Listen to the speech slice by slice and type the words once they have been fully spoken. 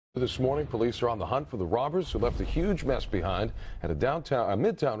This morning, police are on the hunt for the robbers who left a huge mess behind at a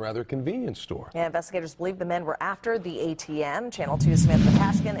Midtown convenience store. Yeah, investigators believe the men were after the ATM. Channel 2's Samantha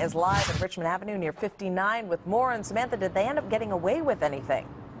Patashkin is live at Richmond Avenue near 59 with more. And Samantha, did they end up getting away with anything?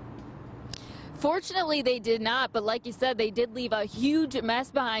 Fortunately, they did not, but like you said, they did leave a huge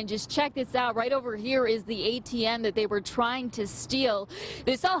mess behind. Just check this out. Right over here is the ATM that they were trying to steal.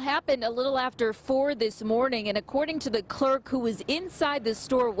 This all happened a little after 4 this morning, and according to the clerk who was inside the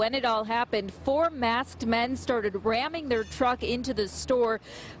store when it all happened, 4 masked men started ramming their truck into the store.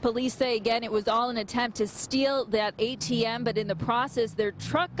 Police say, again, it was all an attempt to steal that ATM, but in the process, their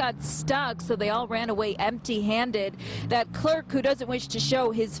truck got stuck, so they all ran away empty-handed. That clerk, who doesn't wish to show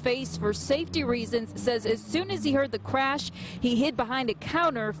his face for safety reasons, says as soon as he heard the crash, he hid behind a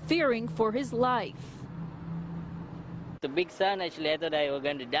counter, fearing for his life. The big sun, actually, I thought I was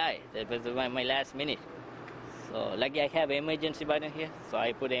going to die. That was my last minute. So, lucky I have emergency button here, so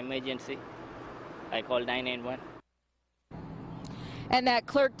I put emergency. I called 911. And that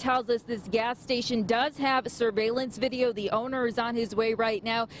clerk tells us this gas station does have surveillance video. The owner is on his way right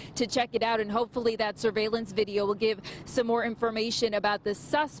now to check it out, and hopefully that surveillance video will give some more information about the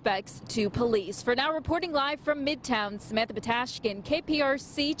suspects to police. For now, reporting live from Midtown, Samantha Patashkin,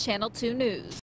 KPRC Channel 2 News.